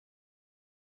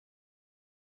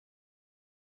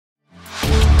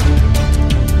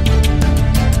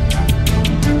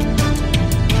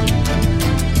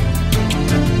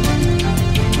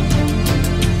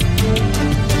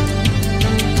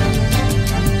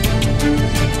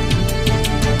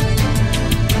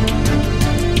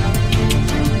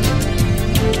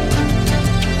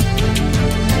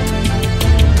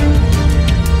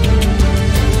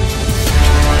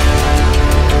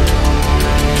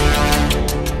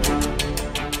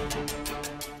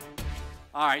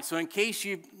All right, so in case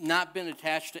you've not been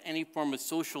attached to any form of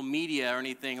social media or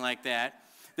anything like that,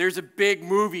 there's a big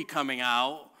movie coming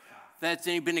out that's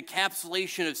been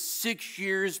encapsulation of 6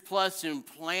 years plus in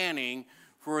planning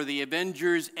for the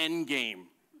Avengers Endgame.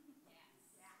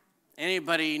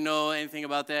 Anybody know anything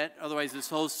about that? Otherwise, this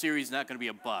whole series is not going to be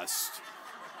a bust.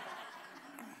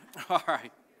 All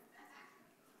right.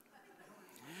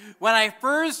 When I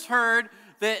first heard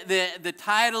the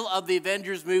title of the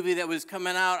Avengers movie that was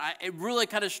coming out, it really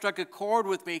kind of struck a chord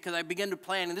with me because I began to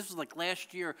plan, and this was like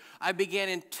last year, I began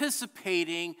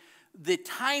anticipating the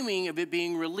timing of it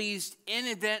being released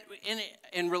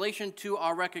in relation to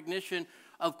our recognition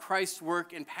of Christ's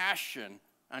work and passion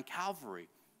on Calvary.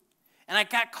 And I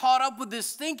got caught up with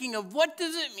this thinking of what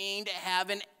does it mean to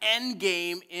have an end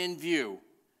game in view?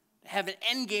 Have an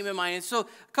end game in mind. And so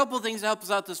a couple of things to help us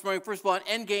out this morning. First of all, an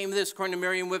end game, this, according to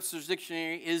Merriam-Webster's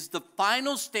dictionary, is the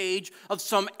final stage of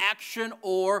some action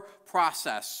or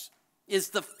process. Is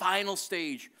the final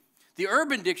stage. The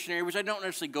Urban Dictionary, which I don't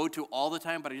necessarily go to all the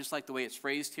time, but I just like the way it's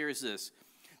phrased here, is this.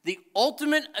 The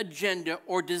ultimate agenda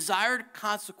or desired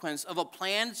consequence of a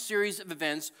planned series of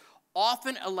events,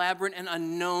 often elaborate and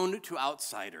unknown to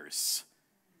outsiders.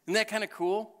 Isn't that kind of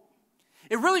cool?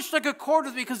 It really struck a chord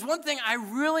with me because one thing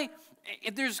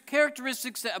if there's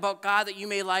characteristics about God that you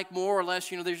may like more or less,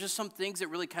 there's just some things that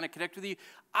really kind of connect with you.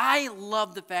 I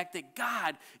love the fact that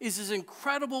God is this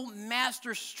incredible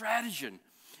master strategist,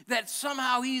 that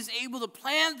somehow he's able to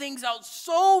plan things out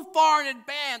so far in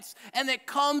advance and that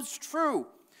comes true.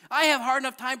 I have hard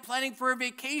enough time planning for a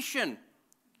vacation,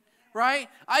 right?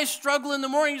 I struggle in the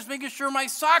morning just making sure my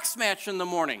socks match in the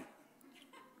morning,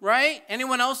 right?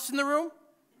 Anyone else in the room?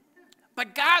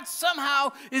 But God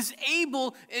somehow is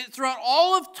able, throughout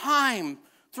all of time,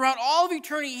 throughout all of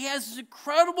eternity, he has this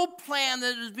incredible plan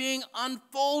that is being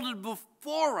unfolded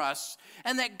before us,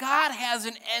 and that God has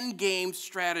an end game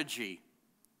strategy.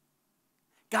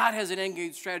 God has an end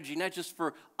game strategy, not just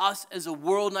for us as a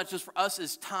world, not just for us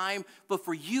as time, but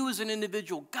for you as an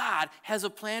individual. God has a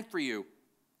plan for you.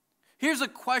 Here's a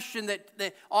question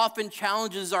that often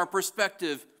challenges our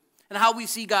perspective and how we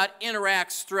see God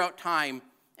interacts throughout time,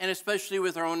 and especially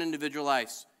with our own individual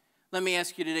lives. Let me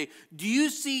ask you today, do you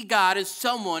see God as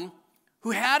someone who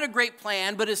had a great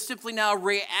plan but is simply now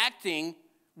reacting,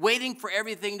 waiting for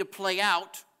everything to play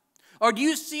out? Or do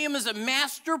you see him as a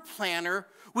master planner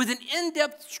with an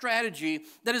in-depth strategy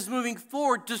that is moving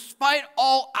forward despite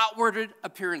all outward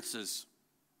appearances?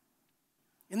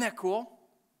 Isn't that cool?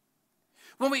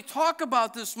 When we talk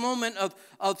about this moment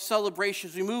of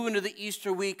celebrations, we move into the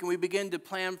Easter week and we begin to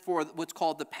plan for what's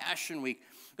called the Passion Week.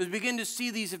 As we begin to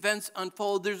see these events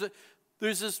unfold, there's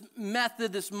this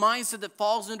method, this mindset that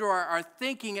falls into our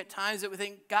thinking at times that we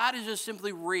think God is just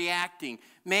simply reacting.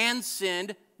 Man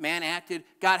sinned, man acted,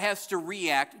 God has to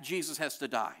react, Jesus has to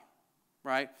die,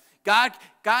 right? God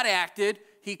acted,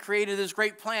 he created this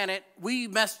great planet, we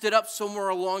messed it up somewhere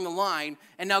along the line,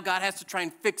 and now God has to try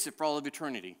and fix it for all of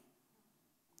eternity,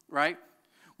 right?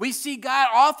 We see God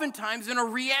oftentimes in a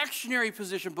reactionary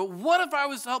position, but what if I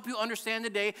was to help you understand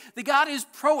today that God is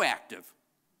proactive?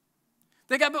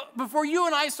 That God, before you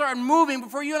and I start moving,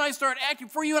 before you and I start acting,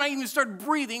 before you and I even start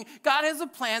breathing, God has a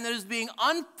plan that is being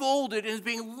unfolded and is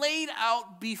being laid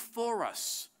out before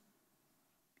us.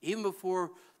 Even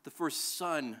before the first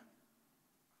sun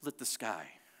lit the sky,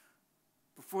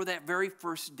 before that very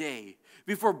first day,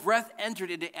 before breath entered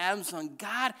into Adam's lung,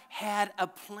 God had a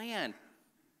plan.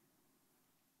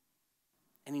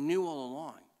 And he knew all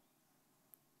along.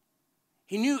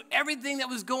 He knew everything that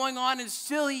was going on, and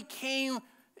still he came,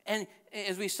 and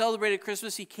as we celebrated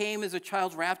Christmas, he came as a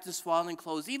child wrapped in swaddling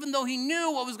clothes, even though he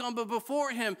knew what was going on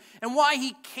before him, and why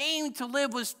he came to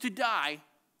live was to die,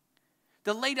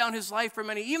 to lay down his life for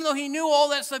many. Even though he knew all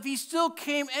that stuff, he still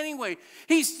came anyway.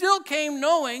 He still came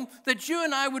knowing that you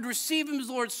and I would receive him as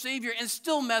Lord Savior and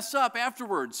still mess up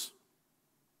afterwards.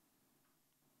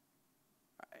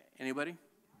 Anybody?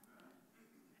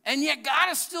 And yet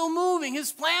God is still moving.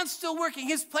 His plan's still working.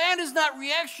 His plan is not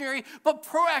reactionary, but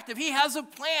proactive. He has a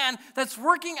plan that's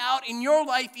working out in your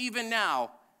life even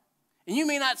now. And you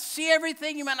may not see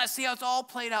everything. You might not see how it's all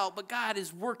played out, but God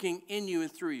is working in you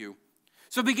and through you.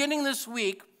 So beginning this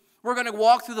week, we're going to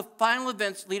walk through the final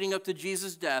events leading up to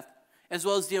Jesus' death, as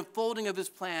well as the unfolding of his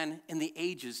plan in the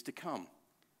ages to come.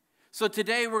 So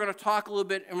today we're going to talk a little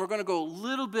bit, and we're going to go a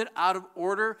little bit out of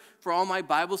order for all my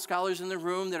Bible scholars in the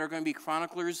room that are going to be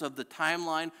chroniclers of the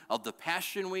timeline of the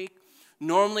Passion Week.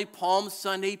 Normally, Palm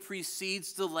Sunday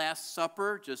precedes the Last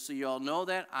Supper, just so you all know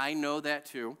that. I know that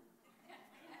too.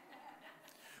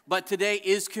 But today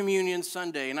is Communion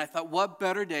Sunday, and I thought, what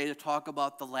better day to talk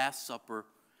about the Last Supper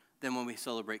than when we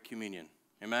celebrate communion?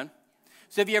 Amen?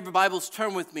 So if you have your Bibles,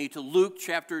 turn with me to Luke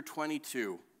chapter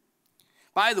 22.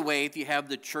 By the way, if you have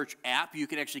the church app, you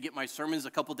can actually get my sermons a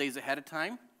couple days ahead of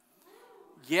time.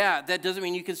 Yeah, that doesn't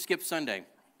mean you can skip Sunday.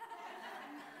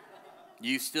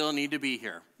 You still need to be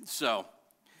here. So,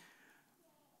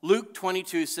 Luke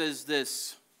 22 says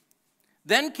this,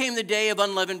 "Then came the day of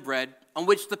unleavened bread, on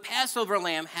which the Passover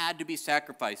lamb had to be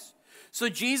sacrificed. So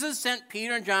Jesus sent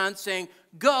Peter and John, saying,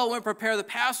 'Go and prepare the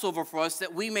Passover for us,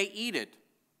 that we may eat it.'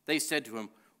 They said to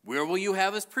him, 'Where will you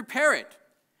have us prepare it?'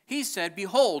 He said,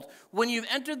 'Behold, when you've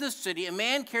entered the city, a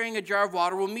man carrying a jar of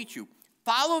water will meet you.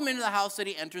 Follow him into the house that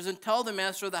he enters and tell the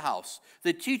master of the house,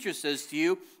 the teacher says to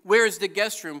you, where is the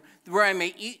guest room where I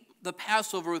may eat the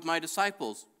Passover with my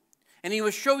disciples? And he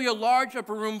will show you a large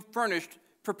upper room furnished.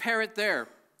 Prepare it there.'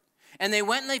 And they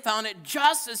went and they found it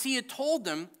just as he had told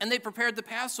them, and they prepared the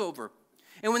Passover.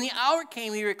 And when the hour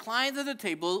came, he reclined at the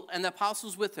table, and the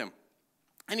apostles with him.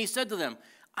 And he said to them,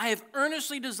 'I have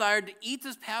earnestly desired to eat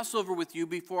this Passover with you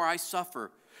before I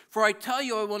suffer. For I tell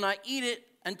you, I will not eat it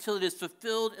until it is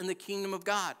fulfilled in the kingdom of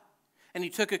God.' And he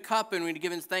took a cup, and when he had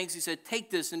given thanks, he said, 'Take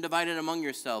this and divide it among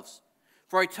yourselves.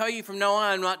 For I tell you, from now on,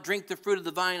 I will not drink the fruit of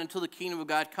the vine until the kingdom of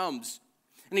God comes.'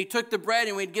 And he took the bread,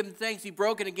 and when he had given thanks, he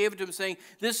broke it and gave it to him, saying,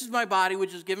 'This is my body,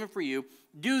 which is given for you.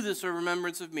 Do this in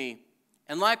remembrance of me.'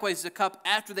 And likewise the cup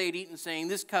after they had eaten, saying,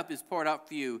 'This cup is poured out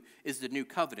for you, is the new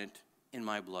covenant in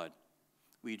my blood.'"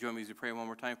 Will you join me as we pray one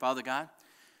more time? Father God,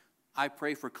 I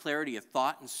pray for clarity of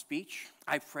thought and speech.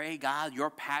 I pray, God,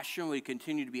 your passion would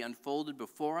continue to be unfolded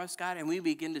before us, God, and we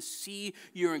begin to see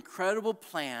your incredible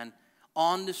plan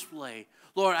on display.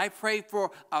 Lord, I pray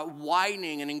for a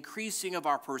widening and increasing of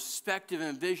our perspective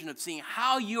and vision of seeing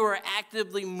how you are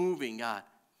actively moving, God.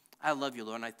 I love you,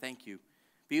 Lord, and I thank you.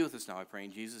 Be with us now, I pray,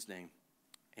 in Jesus' name.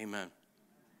 Amen.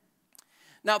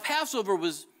 Now, Passover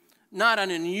was not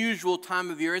an unusual time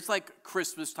of year. It's like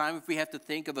Christmas time, if we have to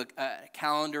think of a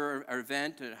calendar or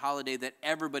event, a holiday that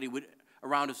everybody would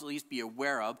around us at least be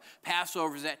aware of.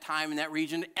 Passover is that time in that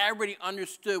region. Everybody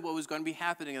understood what was going to be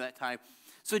happening at that time.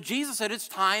 So Jesus said, it's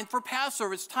time for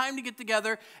Passover. It's time to get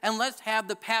together and let's have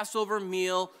the Passover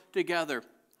meal together.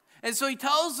 And so he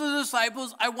tells the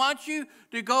disciples, I want you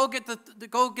to go get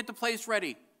the place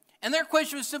ready. And their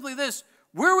question was simply this: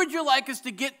 where would you like us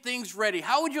to get things ready?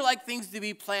 How would you like things to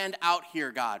be planned out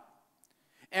here, God?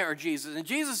 Or Jesus. And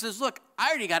Jesus says, look, I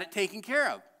already got it taken care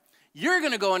of. You're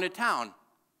going to go into town.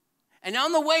 And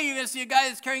on the way, you're going to see a guy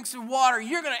that's carrying some water.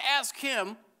 You're going to ask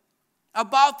him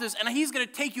about this, and he's going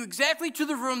to take you exactly to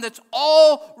the room that's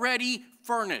already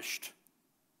furnished.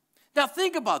 Now,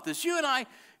 think about this. You and I,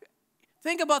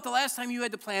 think about the last time you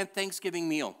had to plan Thanksgiving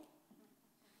meal.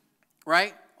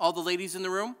 Right? All the ladies in the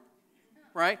room?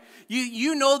 Right?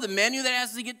 You know the menu that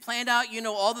has to get planned out. You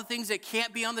know all the things that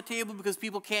can't be on the table because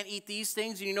people can't eat these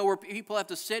things. And you know where people have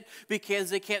to sit because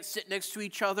they can't sit next to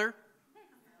each other.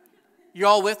 You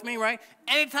all with me, right?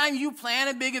 Anytime you plan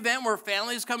a big event where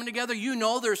families coming together, you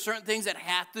know there are certain things that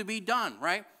have to be done,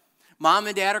 right? Mom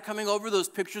and dad are coming over, those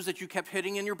pictures that you kept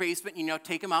hitting in your basement, you know,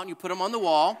 take them out and you put them on the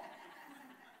wall.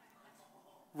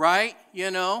 Right? You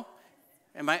know?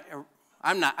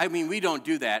 We don't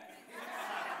do that.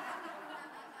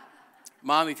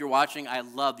 Mom, if you're watching, I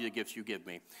love the gifts you give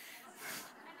me.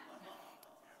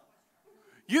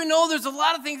 You know there's a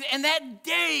lot of things, and that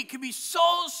day can be so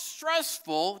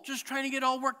stressful just trying to get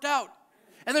all worked out.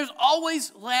 And there's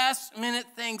always last-minute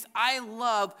things. I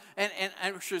love, and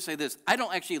I should say this, I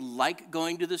don't actually like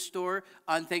going to the store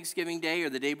on Thanksgiving Day or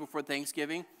the day before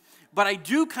Thanksgiving, but I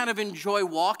do kind of enjoy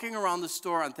walking around the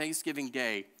store on Thanksgiving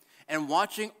Day and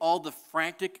watching all the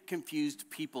frantic, confused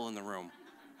people in the room.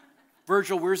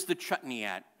 Virgil, where's the chutney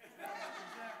at?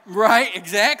 Right,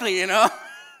 exactly, you know.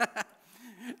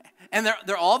 And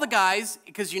they're all the guys,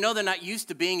 because you know they're not used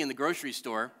to being in the grocery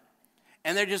store,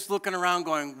 and they're just looking around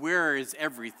going, where is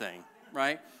everything,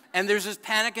 right? And there's this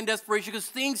panic and desperation because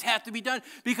things have to be done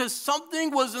because something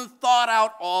wasn't thought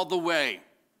out all the way.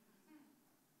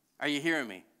 Are you hearing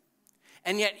me?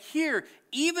 And yet here,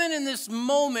 even in this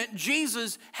moment,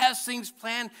 Jesus has things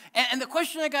planned. And the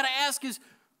question I got to ask is,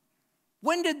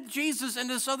 when did Jesus and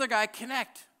this other guy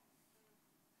connect?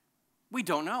 We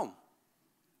don't know.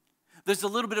 There's a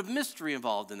little bit of mystery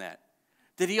involved in that.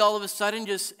 Did he all of a sudden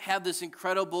just have this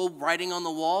incredible writing on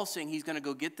the wall saying he's going to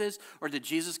go get this? Or did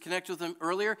Jesus connect with him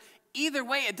earlier? Either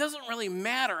way, it doesn't really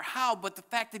matter how, but the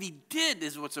fact that he did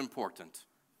is what's important.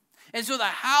 And so the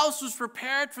house was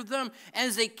prepared for them. And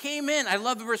as they came in, I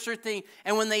love the verse 13,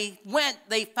 and when they went,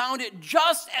 they found it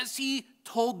just as he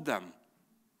told them.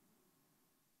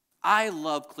 I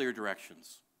love clear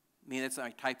directions. I mean, that's my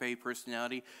type A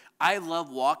personality. I love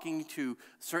walking to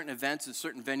certain events and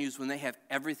certain venues when they have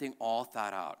everything all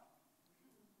thought out.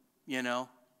 you know.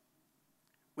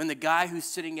 When the guy who's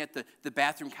sitting at the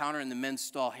bathroom counter in the men's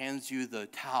stall hands you the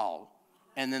towel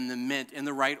and then the mint in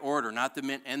the right order, not the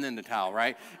mint and then the towel,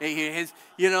 right?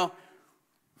 You know,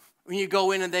 when you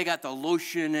go in and they got the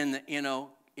lotion and the, you know,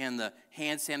 and the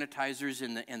hand sanitizers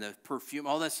and the perfume,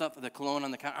 all that stuff, the cologne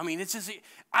on the counter. I mean, it's just,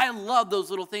 I love those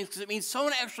little things because it means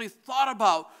someone actually thought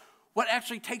about what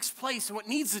actually takes place and what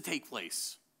needs to take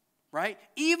place, right?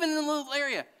 Even in a little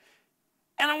area.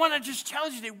 And I want to just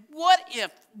challenge you today, what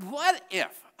if,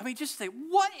 I mean, just say,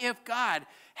 what if God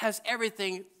has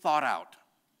everything thought out?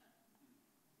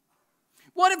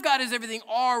 What if God has everything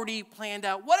already planned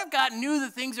out? What if God knew the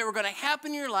things that were going to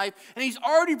happen in your life, and he's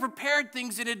already prepared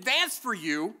things in advance for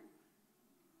you,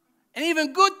 and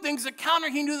even good things that counter,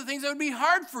 he knew the things that would be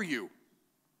hard for you.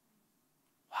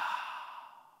 Wow.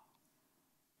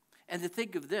 And to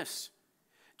think of this,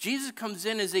 Jesus comes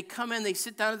in, as they come in, they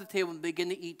sit down at the table and begin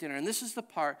to eat dinner. And this is the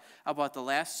part about the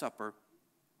Last Supper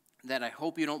that I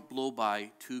hope you don't blow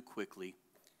by too quickly.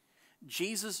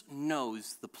 Jesus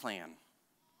knows the plan.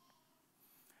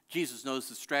 Jesus knows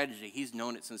the strategy. He's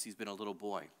known it since he's been a little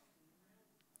boy.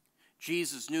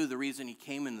 Jesus knew the reason he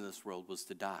came into this world was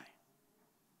to die.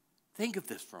 Think of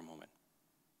this for a moment.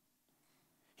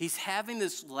 He's having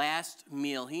this last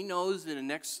meal. He knows that in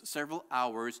the next several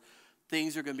hours,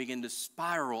 things are going to begin to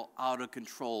spiral out of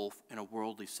control in a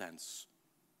worldly sense.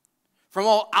 From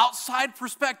all outside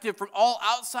perspective, from all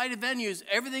outside venues,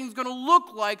 everything's going to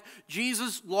look like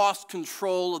Jesus lost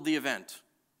control of the event.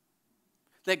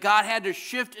 That God had to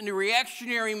shift into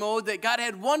reactionary mode, that God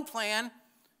had one plan,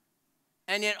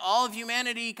 and yet all of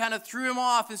humanity kind of threw him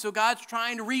off, and so God's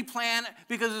trying to replan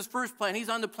because his first plan, he's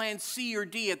on to plan C or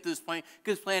D at this point,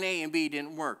 because plan A and B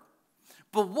didn't work.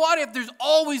 But what if there's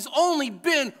always only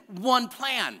been one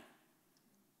plan?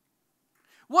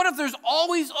 What if there's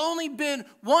always only been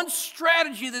one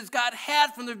strategy that God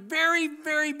had from the very,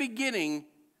 very beginning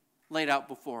laid out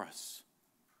before us?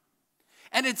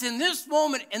 And it's in this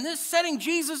moment, in this setting,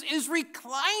 Jesus is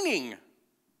reclining.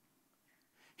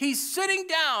 He's sitting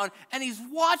down and he's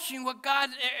watching what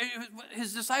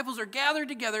his disciples are gathered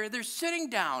together. They're sitting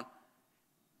down.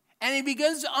 And he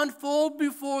begins to unfold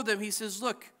before them. He says,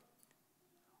 look,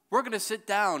 we're going to sit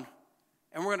down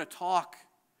and we're going to talk.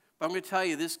 But I'm going to tell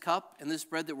you, this cup and this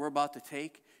bread that we're about to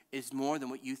take is more than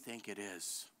what you think it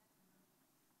is.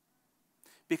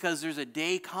 Because there's a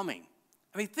day coming.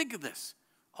 I mean, think of this.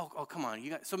 Oh, come on.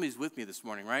 Somebody's with me this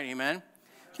morning, right? Amen?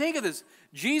 Think of this.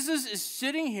 Jesus is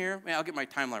sitting here. I'll get my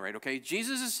timeline right, okay?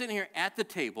 Jesus is sitting here at the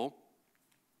table.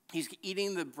 He's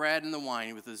eating the bread and the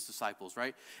wine with his disciples,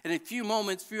 right? In a few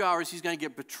moments, few hours, he's going to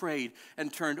get betrayed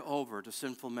and turned over to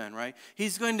sinful men, right?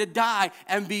 He's going to die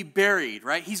and be buried,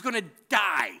 right? He's going to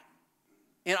die.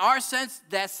 In our sense,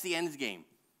 that's the end game.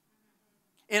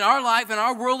 In our life, in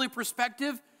our worldly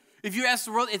perspective, if you ask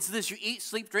the world, it's this: you eat,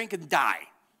 sleep, drink, and die.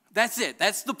 That's it.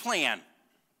 That's the plan.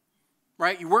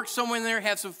 Right? You work somewhere in there,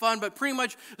 have some fun, but pretty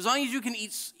much as long as you can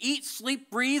eat, sleep,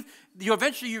 breathe,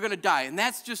 eventually you're going to die. And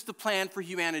that's just the plan for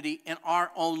humanity in our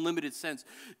own limited sense.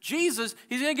 Jesus,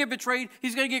 he's going to get betrayed.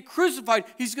 He's going to get crucified.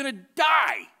 He's going to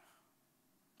die.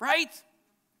 Right?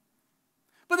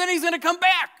 But then he's going to come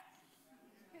back.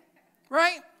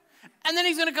 Right? And then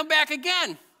he's going to come back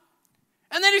again.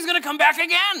 And then he's going to come back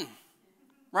again.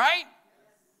 Right?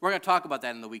 We're going to talk about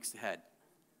that in the weeks ahead.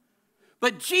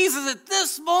 But Jesus, at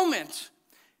this moment,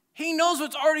 he knows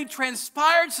what's already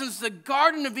transpired since the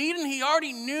Garden of Eden. He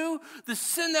already knew the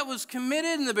sin that was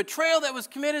committed and the betrayal that was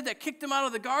committed that kicked him out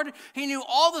of the garden. He knew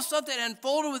all the stuff that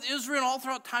unfolded with Israel all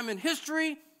throughout time in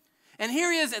history. And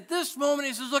here he is at this moment.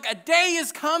 He says, look, a day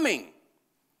is coming.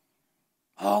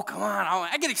 Oh, come on.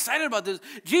 I get excited about this.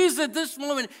 Jesus, at this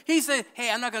moment, he said,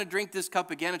 hey, I'm not going to drink this cup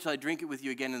again until I drink it with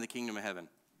you again in the kingdom of heaven.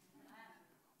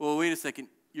 Well, wait a second.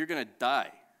 You're going to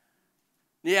die.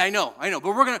 Yeah, I know.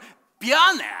 But we're going to,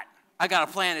 beyond that, I got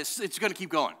a plan. It's going to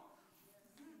keep going.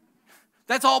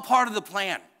 That's all part of the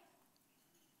plan.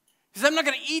 He says, I'm not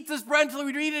going to eat this bread until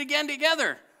we eat it again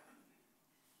together.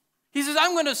 He says,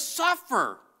 I'm going to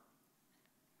suffer.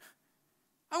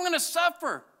 I'm going to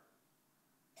suffer.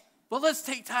 But let's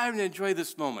take time to enjoy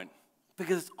this moment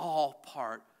because it's all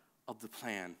part of the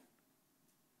plan.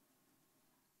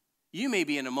 You may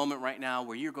be in a moment right now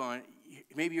where you're going,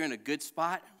 maybe you're in a good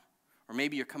spot, or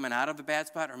maybe you're coming out of a bad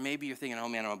spot, or maybe you're thinking, oh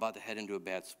man, I'm about to head into a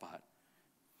bad spot.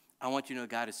 I want you to know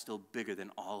God is still bigger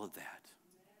than all of that.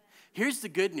 Here's the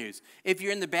good news. If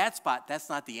you're in the bad spot, that's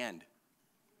not the end.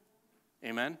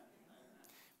 Amen?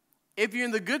 If you're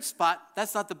in the good spot,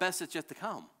 that's not the best that's yet to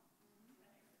come.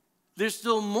 There's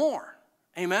still more.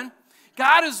 Amen?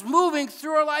 God is moving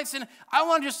through our lives, and I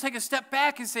want to just take a step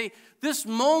back and say, this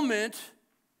moment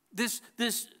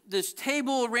this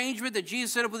table arrangement that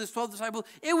Jesus set up with his 12 disciples,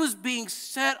 it was being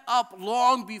set up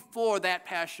long before that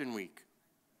Passion Week.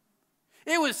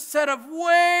 It was set up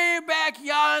way back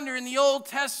yonder in the Old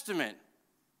Testament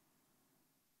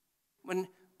when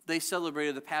they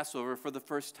celebrated the Passover for the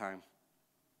first time.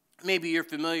 Maybe you're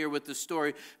familiar with the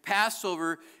story.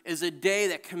 Passover is a day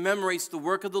that commemorates the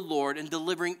work of the Lord in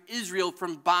delivering Israel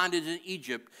from bondage in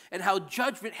Egypt and how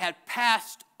judgment had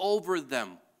passed over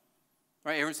them.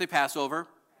 Right, everyone say Passover.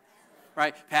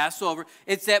 Right, Passover.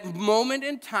 It's that moment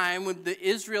in time when the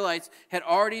Israelites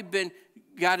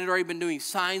God had already been doing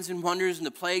signs and wonders, and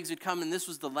the plagues had come, and this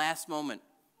was the last moment.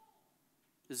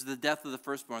 This is the death of the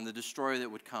firstborn, the destroyer that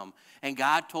would come. And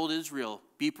God told Israel,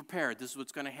 be prepared. This is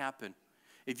what's going to happen.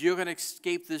 If you're going to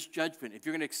escape this judgment, if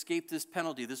you're going to escape this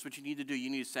penalty, this is what you need to do. You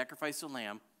need to sacrifice a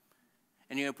lamb,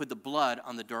 and you're going to put the blood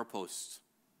on the doorposts.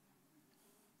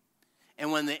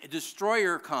 And when the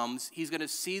destroyer comes, he's going to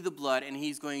see the blood, and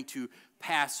he's going to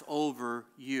pass over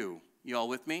you. You all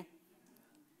with me?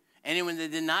 And when they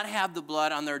did not have the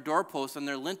blood on their doorposts, on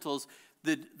their lintels,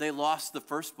 they lost the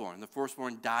firstborn. The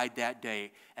firstborn died that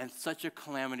day, and such a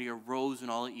calamity arose in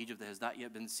all of Egypt that has not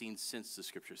yet been seen since, the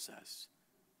scripture says.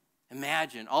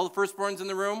 Imagine, all the firstborns in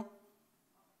the room,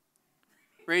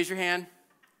 raise your hand.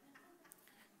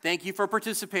 Thank you for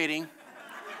participating.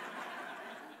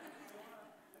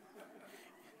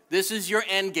 This is your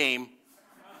end game.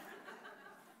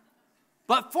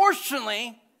 But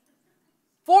fortunately,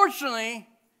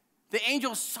 the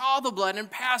angel saw the blood and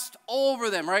passed over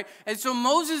them, right? And so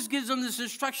Moses gives them this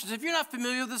instructions. If you're not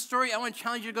familiar with this story, I want to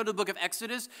challenge you to go to the book of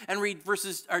Exodus and read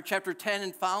chapter 10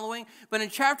 and following. But in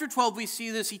chapter 12, we see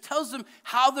this. He tells them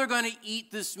how they're going to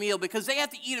eat this meal because they have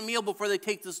to eat a meal before they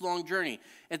take this long journey.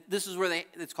 And this is where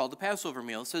it's called the Passover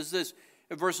meal. It says this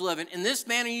in verse 11, in this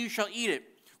manner you shall eat it,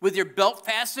 with your belt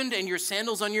fastened and your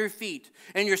sandals on your feet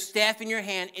and your staff in your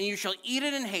hand, and you shall eat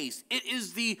it in haste. It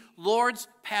is the Lord's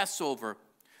Passover.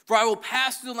 For I will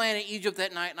pass through the land of Egypt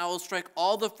that night, and I will strike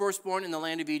all the firstborn in the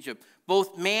land of Egypt,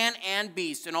 both man and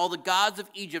beast, and all the gods of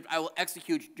Egypt I will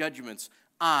execute judgments.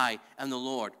 I am the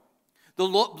Lord.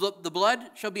 The blood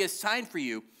shall be a sign for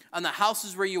you on the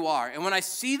houses where you are. And when I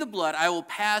see the blood, I will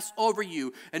pass over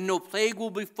you, and no plague will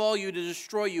befall you to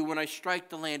destroy you when I strike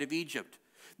the land of Egypt.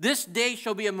 This day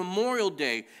shall be a memorial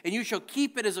day, and you shall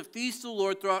keep it as a feast to the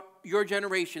Lord throughout your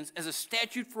generations. As a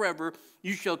statute forever,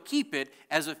 you shall keep it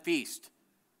as a feast.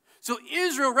 So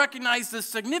Israel recognized the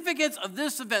significance of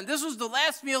this event. This was the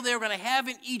last meal they were going to have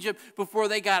in Egypt before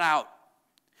they got out.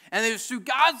 And it was through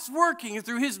God's working and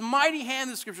through his mighty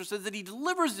hand, the scripture says, that he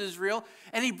delivers Israel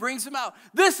and he brings them out.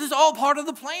 This is all part of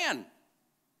the plan.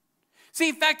 See,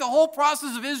 in fact, the whole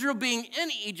process of Israel being in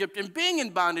Egypt and being in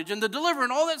bondage and the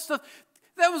deliverance and all that stuff,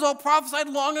 that was all prophesied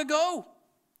long ago.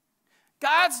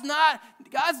 God's not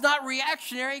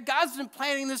reactionary. God's been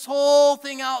planning this whole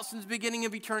thing out since the beginning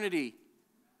of eternity.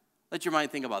 Let your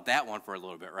mind think about that one for a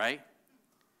little bit, right?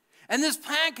 And this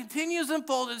plan continues to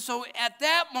unfold. And so at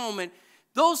that moment,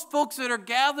 those folks that are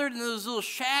gathered in those little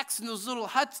shacks and those little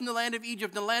huts in the land of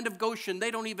Egypt, in the land of Goshen, they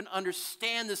don't even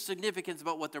understand the significance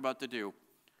about what they're about to do.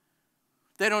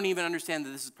 They don't even understand that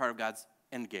this is part of God's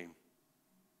end game.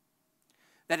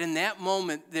 That in that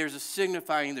moment, there's a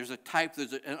signifying, there's a type,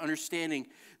 there's an understanding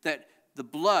that the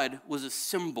blood was a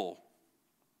symbol.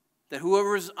 That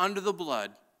whoever is under the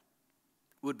blood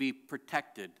would be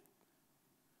protected.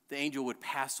 The angel would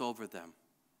pass over them.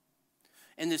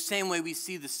 In the same way, we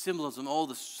see the symbolism,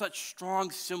 such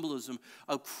strong symbolism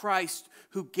of Christ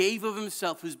who gave of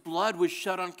himself, whose blood was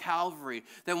shed on Calvary.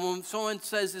 That when someone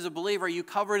says, as a believer, are you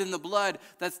covered in the blood?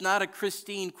 That's not a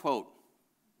Christine quote.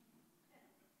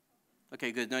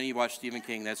 Okay, good. None of you watch Stephen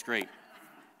King. That's great.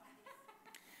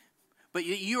 But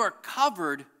you are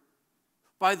covered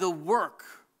by the work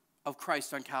of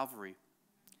Christ on Calvary.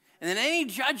 And then any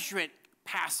judgment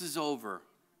passes over.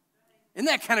 Isn't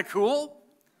that kind of cool?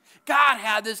 God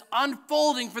had this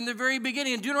unfolding from the very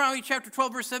beginning. In Deuteronomy chapter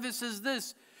 12, verse 7, it says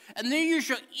this, and then you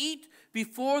shall eat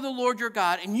before the Lord your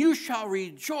God, and you shall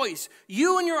rejoice,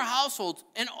 you and your households,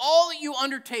 and all that you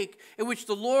undertake, in which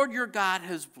the Lord your God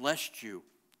has blessed you.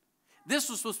 This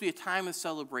was supposed to be a time of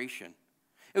celebration.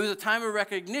 It was a time of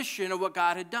recognition of what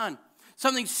God had done.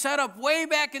 Something set up way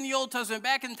back in the Old Testament,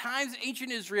 back in times of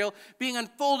ancient Israel, being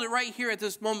unfolded right here at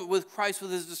this moment with Christ, with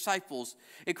his disciples.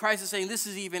 And Christ is saying, this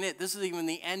is even it. This isn't even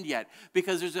the end yet,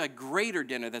 because there's a greater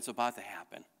dinner that's about to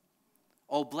happen.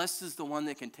 Oh, blessed is the one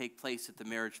that can take place at the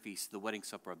marriage feast, the wedding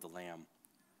supper of the Lamb.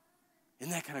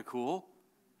 Isn't that kind of cool?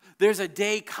 There's a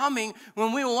day coming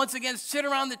when we will once again sit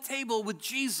around the table with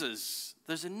Jesus.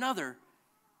 There's another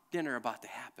dinner about to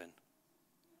happen.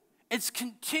 It's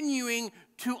continuing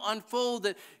to unfold,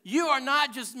 that you are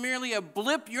not just merely a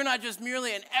blip, you're not just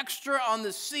merely an extra on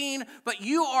the scene, but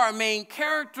you are a main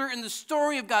character in the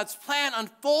story of God's plan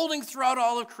unfolding throughout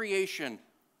all of creation.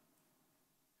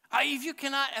 If you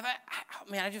cannot,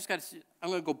 I'm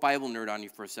going to go Bible nerd on you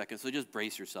for a second, so just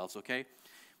brace yourselves, okay?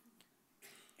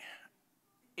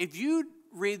 If you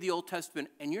read the Old Testament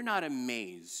and you're not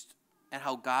amazed at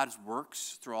how God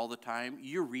works through all the time,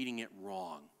 you're reading it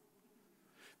wrong.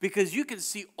 Because you can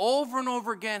see over and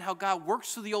over again how God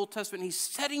works through the Old Testament. He's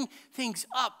setting things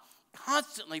up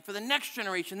constantly for the next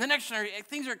generation.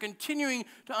 Things are continuing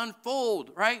to unfold,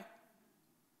 right?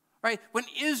 Right? When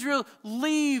Israel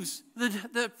leaves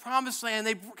the promised land,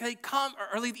 they come,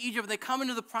 or leave Egypt, they come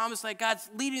into the promised land. God's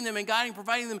leading them and guiding,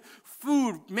 providing them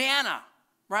food, manna,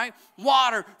 right?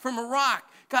 Water from a rock.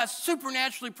 God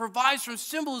supernaturally provides from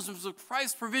symbolisms of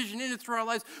Christ's provision in and through our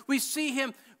lives. We see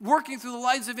him working through the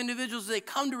lives of individuals as they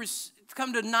come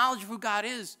to knowledge of who God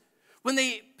is. When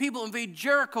people invade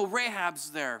Jericho,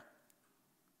 Rahab's there.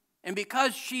 And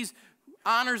because she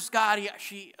honors God,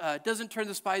 she doesn't turn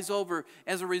the spies over.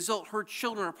 As a result, her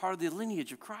children are part of the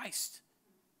lineage of Christ.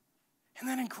 Isn't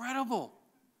that incredible?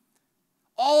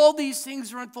 All these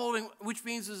things are unfolding, which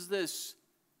means is this: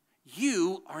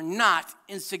 you are not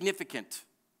insignificant.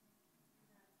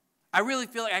 I really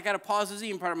feel like I got to pause this.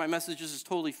 Even part of my message. This is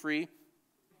totally free,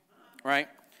 right?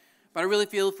 But I really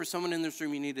feel for someone in this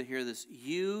room, you need to hear this.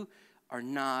 You are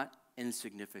not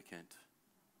insignificant.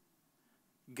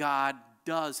 God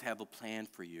does have a plan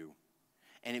for you,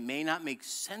 and it may not make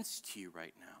sense to you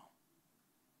right now.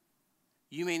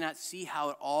 You may not see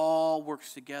how it all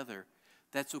works together.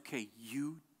 That's okay.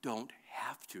 You don't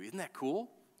have to. Isn't that cool?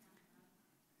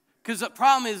 Because the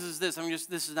problem is this.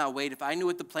 This is not wait. If I knew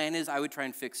what the plan is, I would try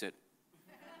and fix it.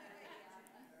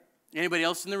 Anybody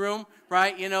else in the room?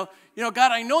 Right? You know,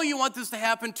 God, I know you want this to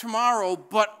happen tomorrow,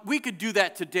 but we could do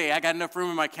that today. I got enough room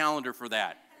in my calendar for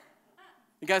that.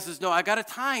 And God says, no, I got a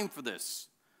time for this.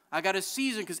 I got a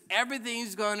season, because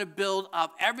everything's going to build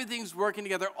up. Everything's working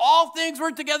together. All things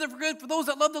work together for good for those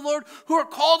that love the Lord, who are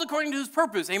called according to his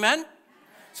purpose. Amen?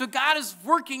 So God is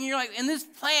working in your life, and this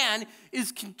plan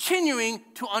is continuing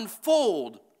to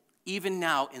unfold even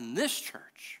now in this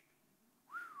church.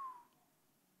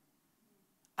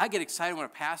 I get excited when a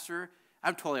pastor,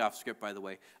 I'm totally off script, by the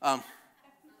way.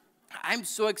 I'm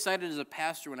so excited as a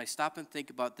pastor when I stop and think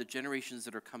about the generations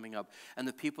that are coming up and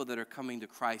the people that are coming to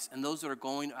Christ and those that are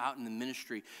going out in the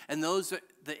ministry and the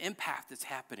impact that's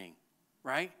happening,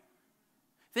 right?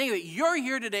 Think of it. You're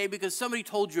here today because somebody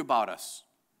told you about us,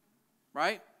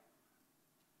 right?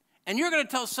 And you're going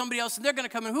to tell somebody else, and they're going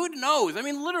to come in. Who knows? I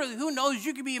mean, literally, who knows?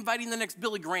 You could be inviting the next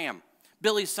Billy Graham,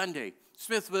 Billy Sunday,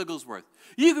 Smith Wigglesworth.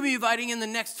 You could be inviting in the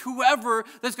next whoever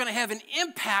that's going to have an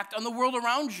impact on the world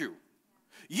around you.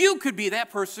 You could be that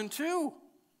person too.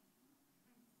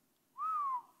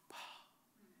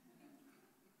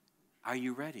 Are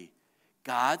you ready?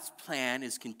 God's plan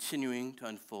is continuing to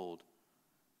unfold.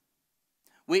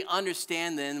 We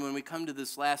understand then when we come to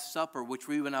this Last Supper, which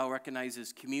we will now recognize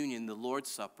as communion, the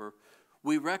Lord's Supper,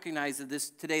 we recognize that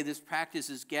this practice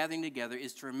is gathering together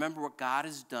is to remember what God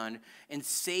has done in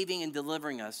saving and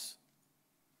delivering us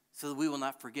so that we will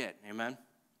not forget. Amen?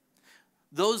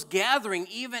 Those gathering,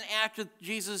 even after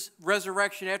Jesus'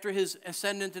 resurrection, after his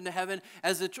ascendance into heaven,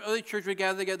 as the early church would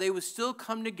gather together, they would still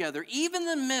come together, even in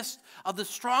the midst of the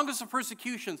strongest of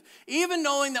persecutions. Even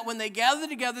knowing that when they gathered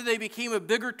together, they became a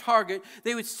bigger target,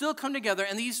 they would still come together,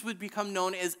 and these would become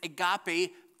known as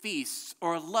agape feasts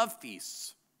or love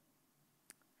feasts.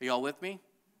 Are you all with me?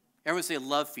 Everyone say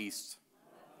love feast.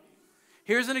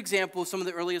 Here's an example of some of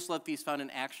the earliest love feasts found in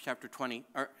Acts chapter 20,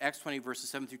 or Acts 20, verses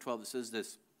 7 through 12. It says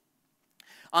this.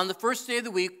 On the first day of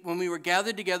the week, when we were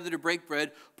gathered together to break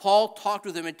bread, Paul talked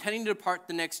with them, intending to depart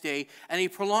the next day, and he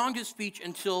prolonged his speech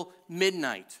until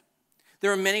midnight.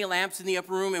 There were many lamps in the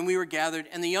upper room, and we were gathered,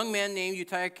 and the young man named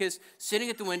Eutychus, sitting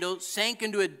at the window, sank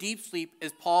into a deep sleep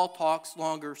as Paul talks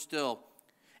longer still.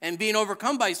 And being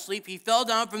overcome by sleep, he fell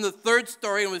down from the third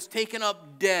story and was taken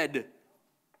up dead.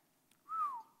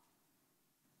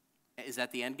 Is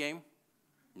that the end game?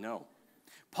 No.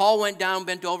 Paul went down,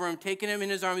 bent over him, taking him in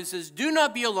his arms. He says, do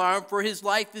not be alarmed, for his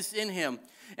life is in him.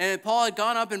 And when Paul had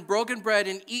gone up and broken bread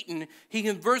and eaten, he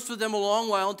conversed with them a long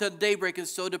while until daybreak, and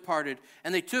so departed.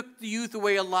 And they took the youth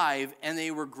away alive, and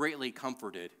they were greatly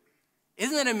comforted.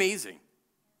 Isn't that amazing?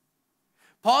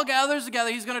 Paul gathers together.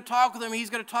 He's going to talk with them. He's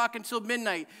going to talk until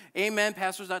midnight. Amen.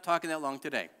 Pastor's not talking that long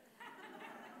today.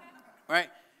 All right?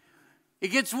 It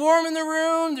gets warm in the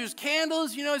room. There's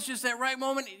candles. It's just that right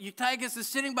moment. Eutychus is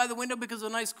sitting by the window because of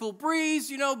a nice cool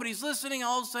breeze, but he's listening.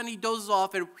 All of a sudden, he dozes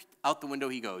off, and out the window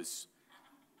he goes.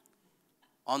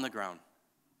 on the ground.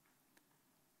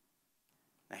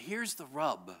 Now here's the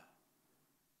rub.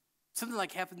 Something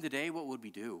like happened today, what would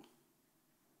we do?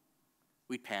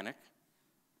 We'd panic.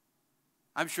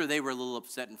 I'm sure they were a little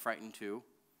upset and frightened too.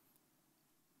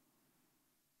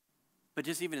 But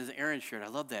just even as Aaron shared, I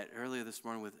love that earlier this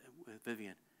morning with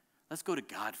Vivian. Let's go to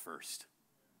God first,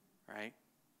 right?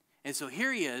 And so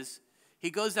here he is.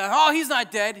 He goes down. Oh, he's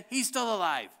not dead. He's still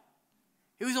alive.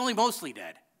 He was only mostly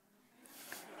dead.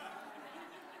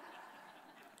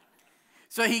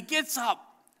 So he gets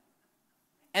up,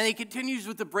 and he continues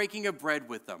with the breaking of bread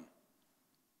with them.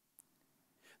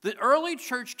 The early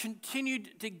church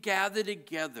continued to gather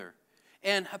together.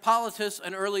 And Hippolytus,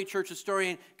 an early church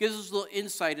historian, gives us a little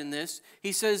insight in this.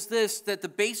 He says this, that the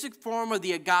basic form of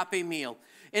the agape meal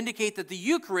indicate that the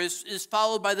Eucharist is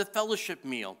followed by the fellowship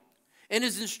meal. In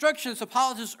his instructions,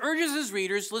 Hippolytus urges his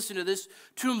readers, listen to this,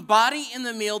 to embody in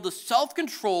the meal the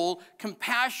self-control,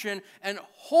 compassion, and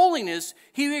holiness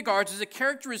he regards as a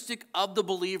characteristic of the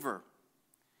believer.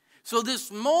 So this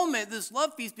moment, this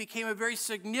love feast, became a very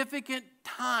significant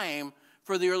time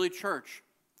for the early church.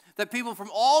 That people from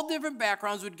all different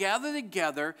backgrounds would gather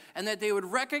together and that they would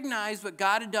recognize what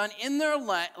God had done in their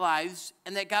lives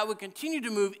and that God would continue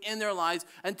to move in their lives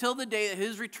until the day of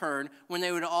his return when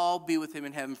they would all be with him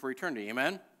in heaven for eternity.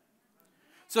 Amen?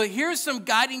 So here's some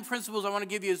guiding principles I want to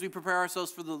give you as we prepare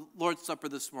ourselves for the Lord's Supper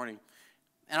this morning.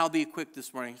 And I'll be quick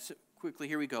this morning. So quickly,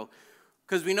 here we go.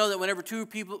 Because we know that whenever two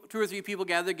or three people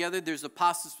gather together, there's a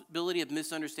possibility of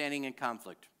misunderstanding and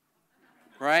conflict.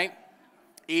 Right?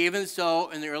 Even so,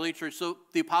 in the early church, so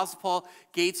the Apostle Paul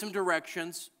gave some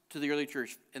directions to the early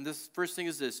church. And this first thing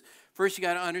is this. First, you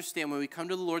got to understand when we come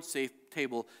to the Lord's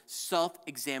table,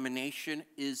 self-examination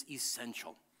is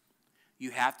essential.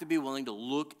 You have to be willing to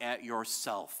look at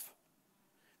yourself.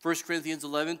 1 Corinthians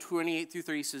 11, 28 through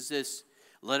 30 says this,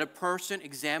 let a person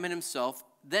examine himself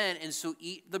then, and so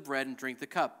eat the bread and drink the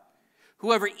cup.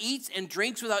 Whoever eats and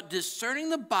drinks without discerning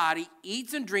the body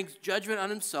eats and drinks judgment on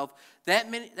himself.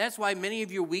 That's why many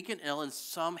of you are weak and ill, and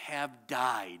some have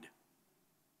died.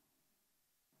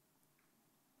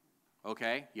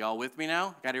 Okay, y'all with me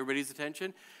now? Got everybody's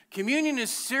attention? Communion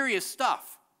is serious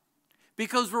stuff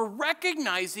because we're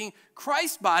recognizing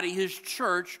Christ's body, his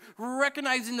church. We're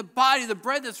recognizing the body, the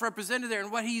bread that's represented there,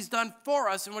 and what he's done for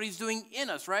us and what he's doing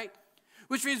in us, right?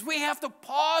 Which means we have to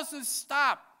pause and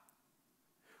stop.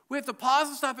 We have to pause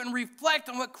and stop and reflect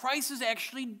on what Christ has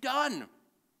actually done.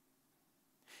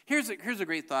 Here's a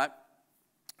great thought.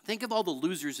 Think of all the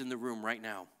losers in the room right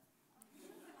now.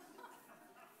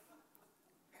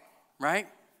 Right?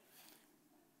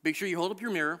 Make sure you hold up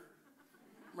your mirror.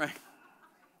 Right?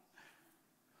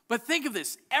 But think of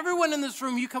this. Everyone in this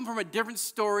room, you come from a different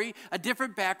story, a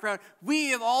different background. We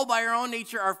have all, by our own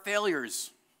nature, are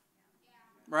failures.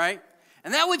 Right?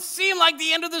 And that would seem like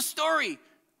the end of the story.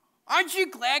 Aren't you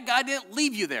glad God didn't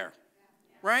leave you there?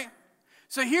 Right?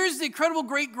 So here's the incredible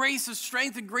great grace of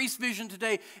strength and grace vision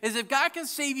today, is if God can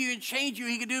save you and change you,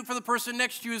 he can do it for the person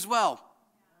next to you as well.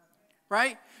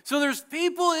 Right? So there's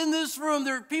people in this room,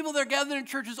 there are people that are gathered in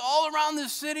churches all around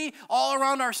this city, all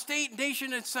around our state,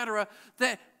 nation, etc.,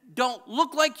 that don't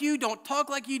look like you, don't talk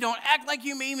like you, don't act like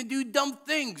you, may even do dumb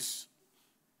things.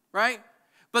 Right?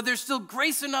 But there's still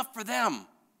grace enough for them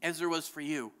as there was for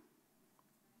you.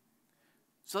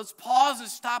 So let's pause and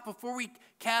stop before we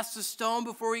cast a stone,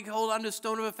 before we hold on to a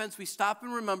stone of offense. We stop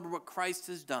and remember what Christ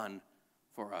has done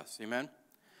for us. Amen?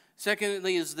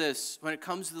 Secondly is this. When it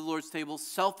comes to the Lord's table,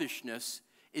 selfishness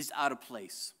is out of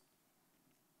place.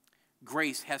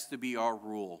 Grace has to be our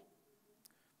rule.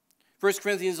 1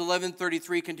 Corinthians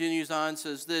 11:33 continues on,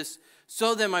 says this,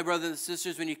 so then, my brothers and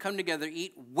sisters, when you come together,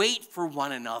 wait for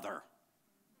one another.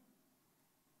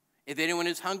 If anyone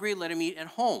is hungry, let him eat at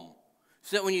home.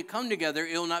 So that when you come together,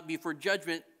 it will not be for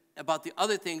judgment about the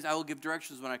other things. I will give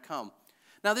directions when I come.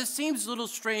 Now, this seems a little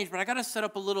strange, but I got to set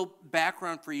up a little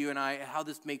background for you and I, how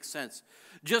this makes sense.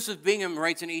 Joseph Bingham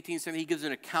writes in 1870, he gives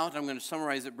an account, I'm going to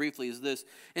summarize it briefly, is this,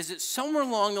 is that somewhere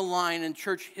along the line in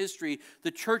church history,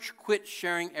 the church quit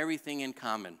sharing everything in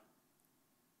common.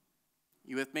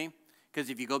 You with me? Because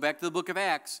if you go back to the book of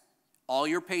Acts, all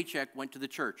your paycheck went to the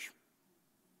church.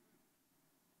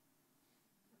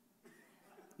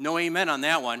 No amen on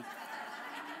that one.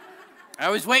 I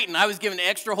was waiting. I was giving an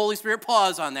extra Holy Spirit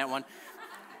pause on that one.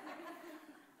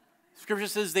 Scripture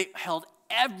says they held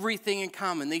everything in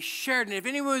common. They shared, and if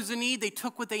anyone was in need, they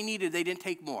took what they needed. They didn't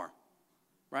take more,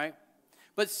 right?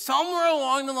 But somewhere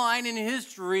along the line in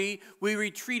history, we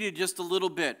retreated just a little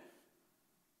bit,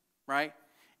 right?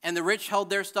 And the rich held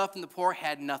their stuff, and the poor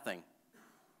had nothing,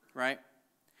 right?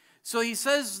 So he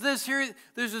says this here,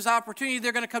 there's this opportunity.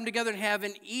 They're going to come together and have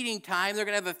an eating time. They're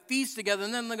going to have a feast together,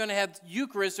 and then they're going to have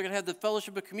Eucharist. They're going to have the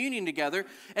fellowship of communion together.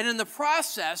 And in the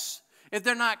process, if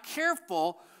they're not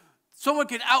careful, someone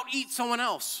could out-eat someone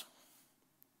else.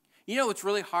 You know what's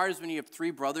really hard is when you have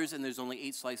 3 brothers and there's only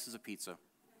 8 slices of pizza.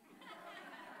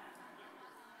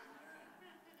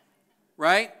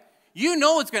 Right? You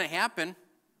know what's going to happen.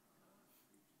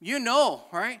 You know,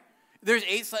 right? There's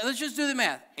 8 slices. Let's just do the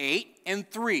math. 8 and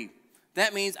 3.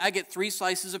 That means I get 3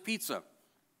 slices of pizza.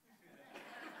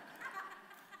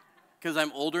 Because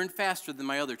I'm older and faster than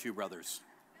my other 2 brothers.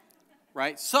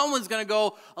 Right? Someone's going to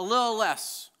go a little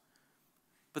less.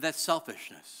 But that's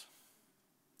selfishness.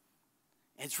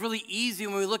 It's really easy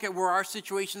when we look at where our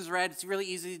situations are at. It's really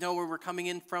easy to know where we're coming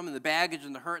in from and the baggage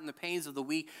and the hurt and the pains of the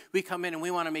week. We come in and we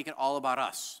want to make it all about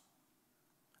us.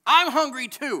 I'm hungry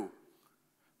too.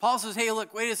 Paul says, hey,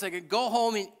 look, wait a second. Go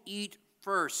home and eat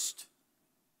first.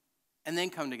 And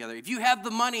then come together. If you have the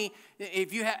money,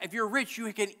 if you're rich,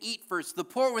 you can eat first. The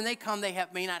poor, when they come,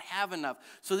 may not have enough.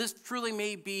 So this truly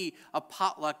may be a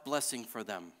potluck blessing for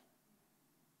them.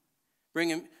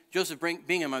 Joseph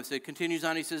Bingham, I said, continues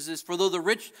on. He says this, for though the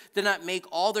rich did not make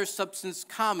all their substance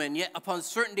common, yet upon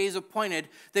certain days appointed,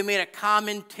 they made a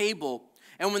common table.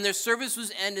 And when their service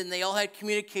was ended and they all had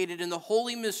communicated in the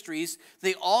holy mysteries,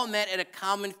 they all met at a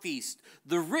common feast.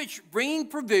 The rich bringing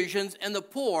provisions and the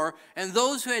poor and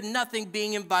those who had nothing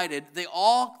being invited, they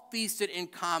all feasted in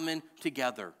common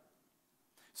together.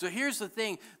 So here's the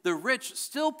thing. The rich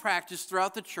still practiced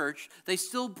throughout the church. They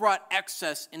still brought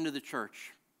excess into the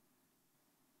church.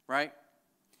 Right?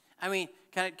 I mean,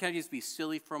 can I just be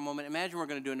silly for a moment? Imagine we're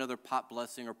going to do another pot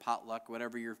blessing or potluck,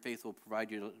 whatever your faith will provide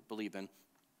you to believe in.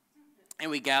 And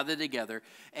we gather together,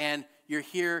 and you're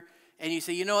here, and you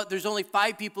say, you know what, there's only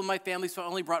 5 people in my family, so I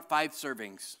only brought 5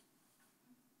 servings.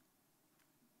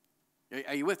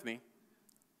 Are you with me?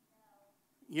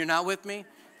 You're not with me?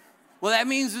 Well, that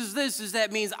means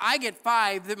that means I get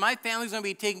 5, that my family's going to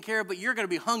be taken care of, but you're going to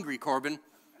be hungry, Corbin.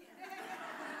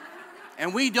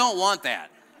 And we don't want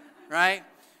that, right?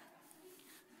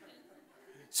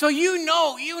 So you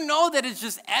know that it's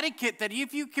just etiquette that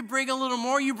if you can bring a little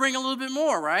more, you bring a little bit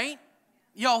more, right?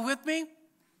 Y'all with me?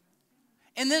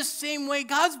 In this same way,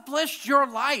 God's blessed your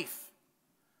life.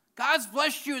 God's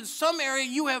blessed you in some area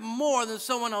you have more than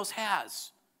someone else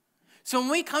has. So when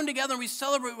we come together and we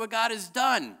celebrate what God has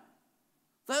done,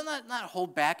 let not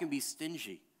hold back and be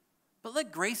stingy, but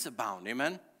let grace abound,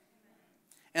 amen?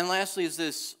 And lastly is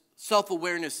this,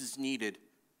 self-awareness is needed.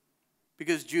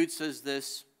 Because Jude says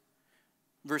this,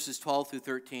 verses 12 through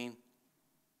 13.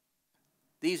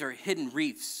 These are hidden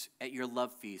reefs at your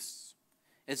love feasts,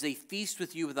 as they feast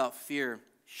with you without fear,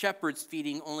 shepherds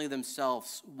feeding only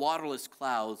themselves, waterless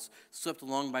clouds swept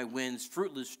along by winds,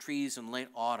 fruitless trees in late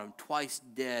autumn, twice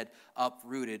dead,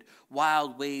 uprooted,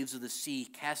 wild waves of the sea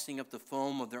casting up the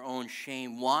foam of their own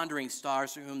shame, wandering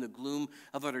stars for whom the gloom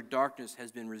of utter darkness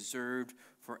has been reserved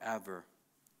forever.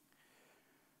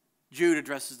 Jude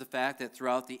addresses the fact that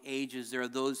throughout the ages there are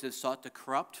those that have sought to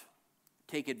corrupt,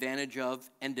 take advantage of,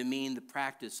 and demean the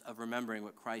practice of remembering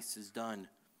what Christ has done.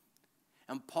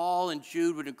 And Paul and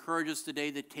Jude would encourage us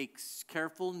today to take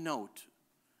careful note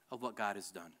of what God has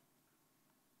done.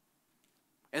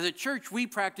 As a church, we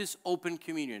practice open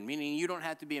communion, meaning you don't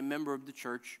have to be a member of the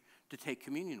church to take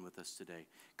communion with us today,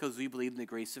 because we believe in the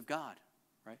grace of God,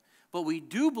 right? But we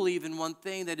do believe in one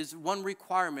thing that is one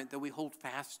requirement that we hold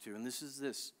fast to, and this,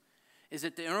 is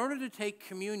that in order to take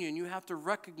communion, you have to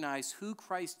recognize who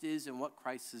Christ is and what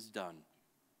Christ has done.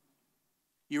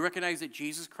 You recognize that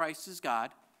Jesus Christ is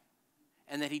God,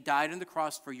 and that he died on the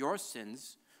cross for your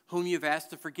sins, whom you've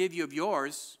asked to forgive you of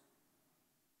yours,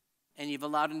 and you've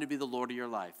allowed him to be the Lord of your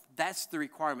life. That's the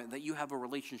requirement, that you have a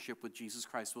relationship with Jesus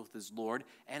Christ, both as Lord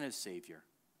and as Savior.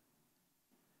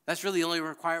 That's really the only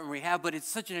requirement we have, but it's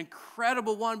such an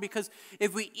incredible one, because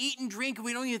if we eat and drink and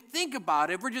we don't even think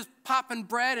about it, we're just popping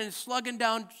bread and slugging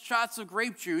down shots of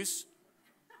grape juice,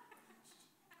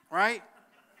 right?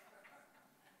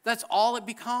 That's all it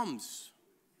becomes.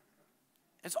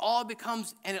 It's all it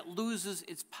becomes, and it loses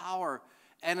its power.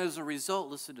 And as a result,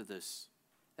 listen to this.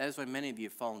 That is why many of you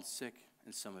have fallen sick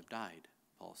and some have died,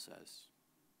 Paul says.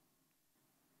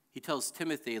 He tells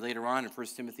Timothy later on in 1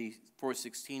 Timothy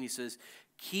 4:16, he says,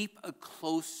 keep a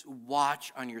close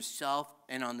watch on yourself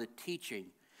and on the teaching.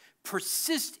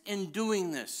 Persist in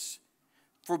doing this,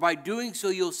 for by doing so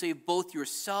you'll save both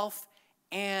yourself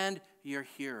and your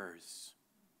hearers.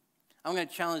 I'm going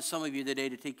to challenge some of you today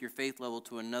to take your faith level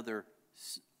to another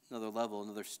level,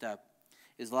 another step.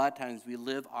 is a lot of times we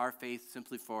live our faith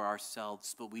simply for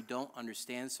ourselves, but we don't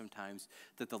understand sometimes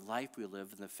that the life we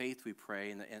live and the faith we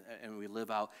pray and we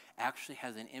live out actually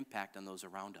has an impact on those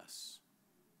around us.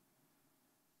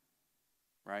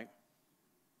 Right?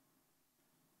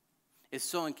 If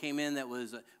someone came in that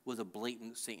was a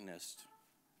blatant Satanist,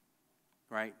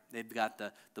 right? They've got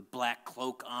the black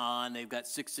cloak on. They've got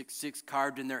 666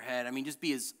 carved in their head. I mean, just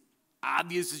be as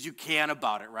obvious as you can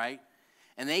about it, right?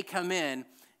 And they come in,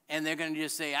 and they're going to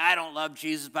just say, I don't love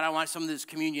Jesus, but I want some of this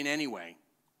communion anyway.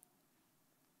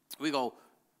 We go,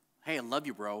 hey, I love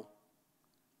you, bro,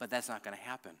 but that's not going to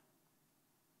happen.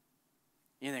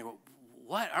 And they go,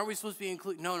 what? Aren't we supposed to be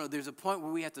included? No, there's a point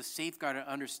where we have to safeguard and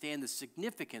understand the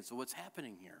significance of what's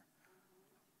happening here.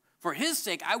 For his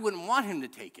sake, I wouldn't want him to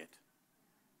take it.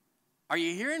 Are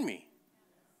you hearing me?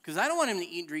 Because I don't want him to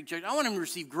eat and drink judgment. I want him to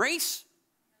receive grace.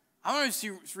 I want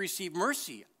him to receive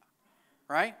mercy,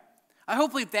 right? I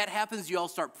hopefully if that happens, you all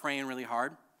start praying really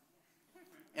hard.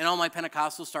 And all my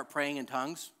Pentecostals start praying in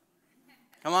tongues.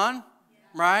 Come on,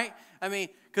 right? I mean,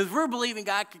 because we're believing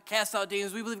God can cast out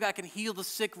demons. We believe God can heal the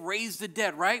sick, raise the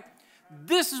dead, right?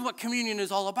 This is what communion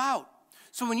is all about.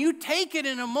 So when you take it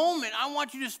in a moment, I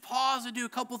want you to just pause and do a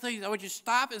couple things. I want you to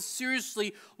stop and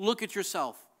seriously look at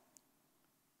yourself.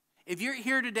 If you're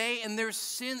here today and there's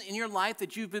sin in your life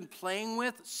that you've been playing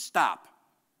with, stop.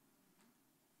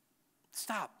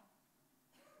 Stop.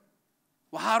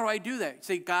 Well, how do I do that?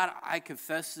 Say, God, I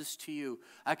confess this to you.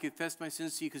 I confess my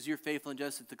sins to you because you're faithful and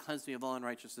just to cleanse me of all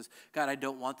unrighteousness. God, I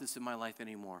don't want this in my life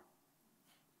anymore.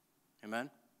 Amen?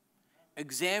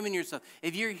 Examine yourself.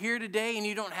 If you're here today and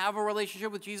you don't have a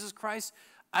relationship with Jesus Christ,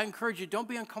 I encourage you, don't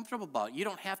be uncomfortable about it. You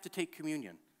don't have to take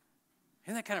communion.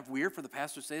 Isn't that kind of weird for the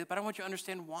pastor to say that? But I want you to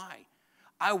understand why.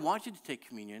 I want you to take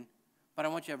communion, but I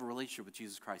want you to have a relationship with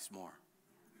Jesus Christ more.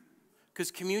 Because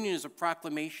communion is a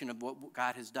proclamation of what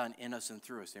God has done in us and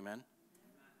through us. Amen?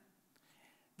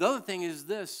 The other thing is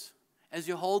this. As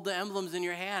you hold the emblems in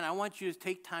your hand, I want you to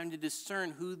take time to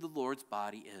discern who the Lord's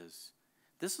body is.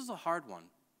 This is a hard one.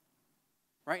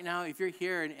 Right now, if you're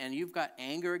here and you've got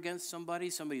anger against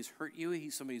somebody's hurt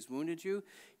you, somebody's wounded you,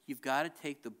 you've got to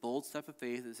take the bold step of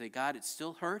faith and say, God, it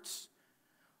still hurts.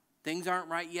 Things aren't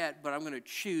right yet, but I'm going to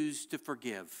choose to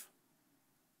forgive.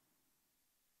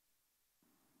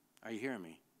 Are you hearing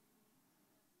me?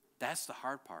 That's the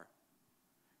hard part.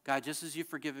 God, just as you've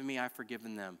forgiven me, I've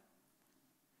forgiven them.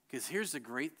 Because here's the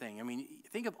great thing. I mean,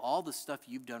 think of all the stuff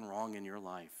you've done wrong in your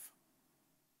life.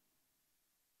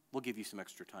 We'll give you some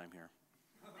extra time here.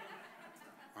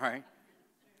 All right?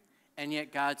 And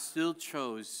yet God still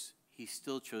chose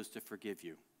to forgive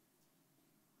you.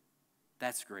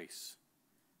 That's grace.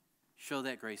 Show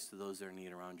that grace to those that are in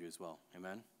need around you as well.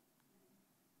 Amen?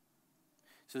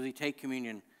 So as we take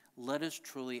communion, let us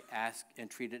truly ask and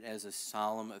treat it as a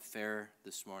solemn affair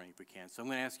this morning if we can. So I'm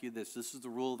going to ask you this. This is the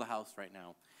rule of the house right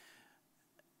now.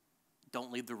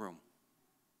 Don't leave the room.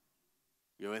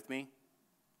 You with me?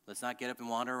 Let's not get up and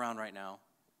wander around right now.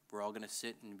 We're all going to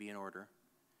sit and be in order.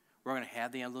 We're going to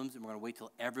have the emblems, and we're going to wait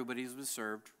till everybody's been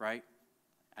served, right?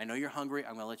 I know you're hungry.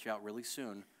 I'm going to let you out really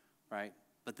soon, right?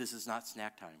 But this is not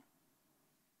snack time.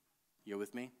 You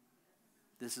with me?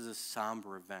 This is a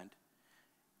somber event.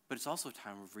 But it's also a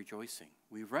time of rejoicing.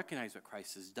 We recognize what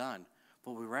Christ has done,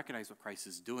 but we recognize what Christ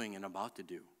is doing and about to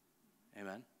do.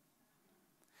 Amen?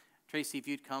 Tracy, if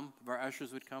you'd come, if our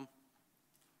ushers would come,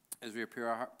 as we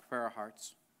prepare our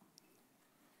hearts.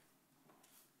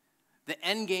 The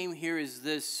end game here is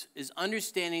this, is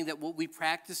understanding that what we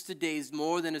practice today is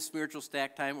more than a spiritual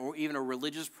stack time or even a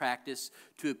religious practice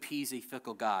to appease a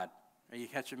fickle God. Are you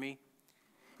catching me?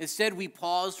 Instead, we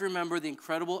pause to remember the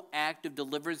incredible act of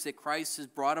deliverance that Christ has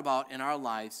brought about in our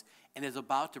lives and is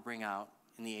about to bring out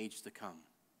in the age to come.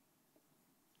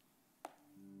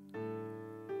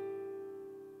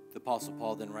 The Apostle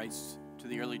Paul then writes to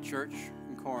the early church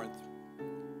in Corinth,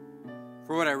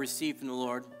 "For what I received from the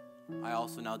Lord, I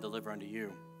also now deliver unto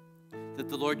you. That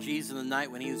the Lord Jesus, in the night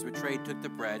when he was betrayed, took the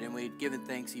bread, and when he had given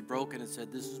thanks, he broke it and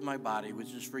said, 'This is my body,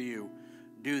 which is for you.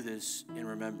 Do this in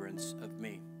remembrance of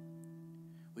me.'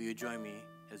 Will you join me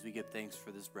as we give thanks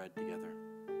for this bread together?"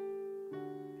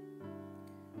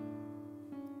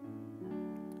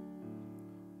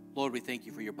 Lord, we thank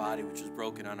you for your body, which was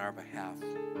broken on our behalf.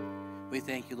 We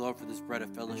thank you, Lord, for this bread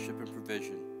of fellowship and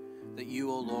provision, that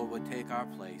you, O Lord, would take our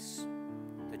place,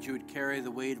 that you would carry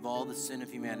the weight of all the sin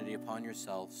of humanity upon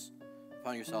yourself,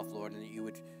 Lord, and that you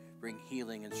would bring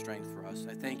healing and strength for us.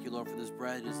 I thank you, Lord, for this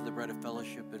bread is the bread of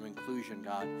fellowship and inclusion,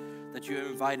 God, that you have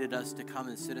invited us to come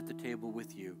and sit at the table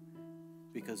with you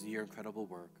because of your incredible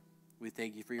work. We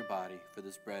thank you for your body, for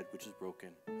this bread which is broken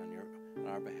on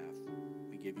our behalf.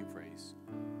 We give you praise.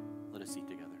 Let Let us eat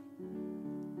together.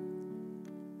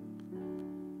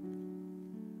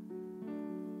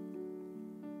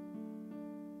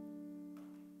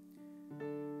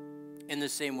 In the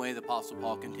same way, the Apostle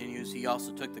Paul continues, he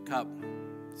also took the cup,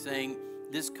 saying,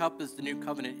 "This cup is the new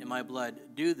covenant in my blood.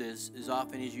 Do this as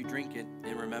often as you drink it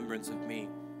in remembrance of me.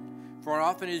 For as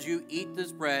often as you eat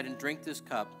this bread and drink this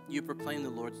cup, you proclaim the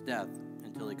Lord's death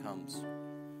until he comes."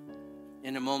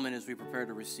 In a moment, as we prepare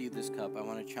to receive this cup, I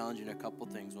want to challenge you in a couple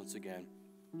things once again.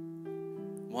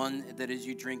 One, that as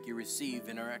you drink, you receive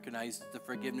and recognize the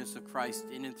forgiveness of Christ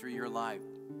in and through your life.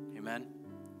 Amen?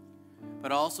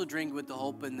 But also drink with the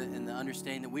hope and the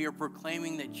understanding that we are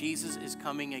proclaiming that Jesus is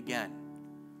coming again.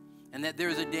 And that there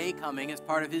is a day coming as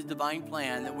part of his divine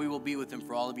plan that we will be with him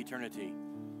for all of eternity.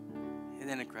 Isn't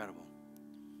that incredible?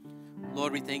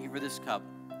 Lord, we thank you for this cup.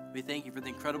 We thank you for the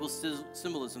incredible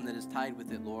symbolism that is tied with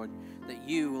it, Lord. That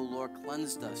you, O Lord,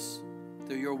 cleansed us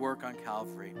through your work on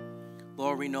Calvary.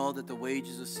 Lord, we know that the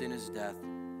wages of sin is death.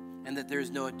 And that there is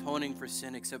no atoning for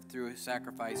sin except through a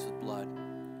sacrifice with blood.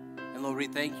 And Lord, we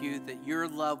thank you that your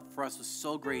love for us was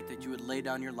so great that you would lay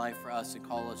down your life for us and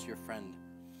call us your friend.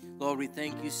 Lord, we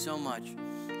thank you so much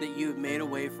that you have made a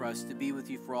way for us to be with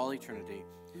you for all eternity.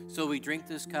 So we drink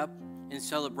this cup in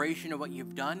celebration of what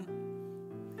you've done,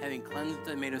 having cleansed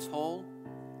and made us whole,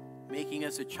 making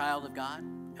us a child of God.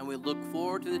 And we look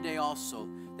forward to the day also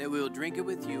that we will drink it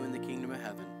with you in the kingdom of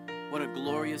heaven. What a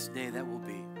glorious day that will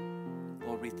be.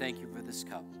 Lord, we thank you for this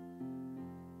cup.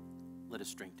 Let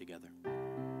us drink together.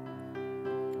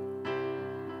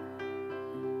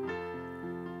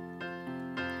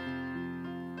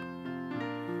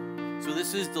 So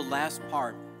this is the last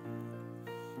part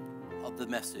of the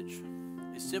message.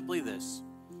 It's simply this.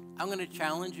 I'm going to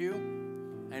challenge you.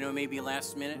 I know it may be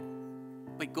last minute,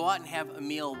 but go out and have a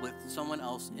meal with someone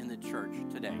else in the church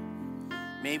today.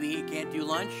 Maybe you can't do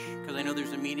lunch because I know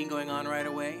there's a meeting going on right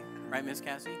away. Right, Miss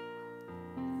Cassie?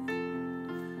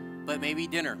 But maybe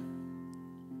dinner.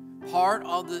 Part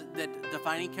of the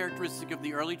defining characteristic of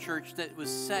the early church that was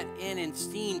set in and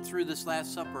seen through this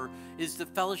Last Supper is the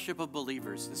fellowship of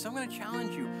believers. And so I'm going to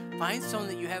challenge you. Find someone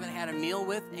that you haven't had a meal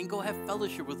with and go have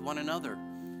fellowship with one another.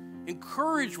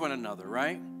 Encourage one another,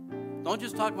 right? Don't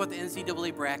just talk about the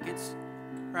NCAA brackets,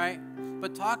 right?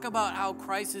 But talk about how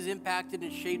Christ has impacted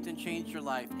and shaped and changed your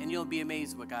life, and you'll be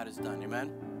amazed at what God has done.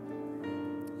 Amen?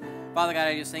 Father God,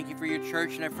 I just thank you for your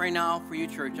church, and I pray now for your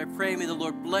church. I pray, may the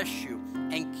Lord bless you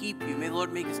and keep you. May the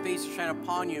Lord make his face to shine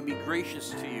upon you and be gracious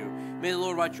to you. May the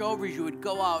Lord watch over as you would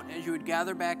go out, as you would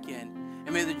gather back in.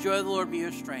 And may the joy of the Lord be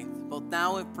your strength, both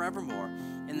now and forevermore.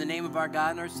 In the name of our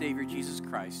God and our Savior, Jesus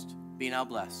Christ, be now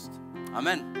blessed.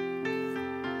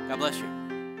 Amen. God bless you.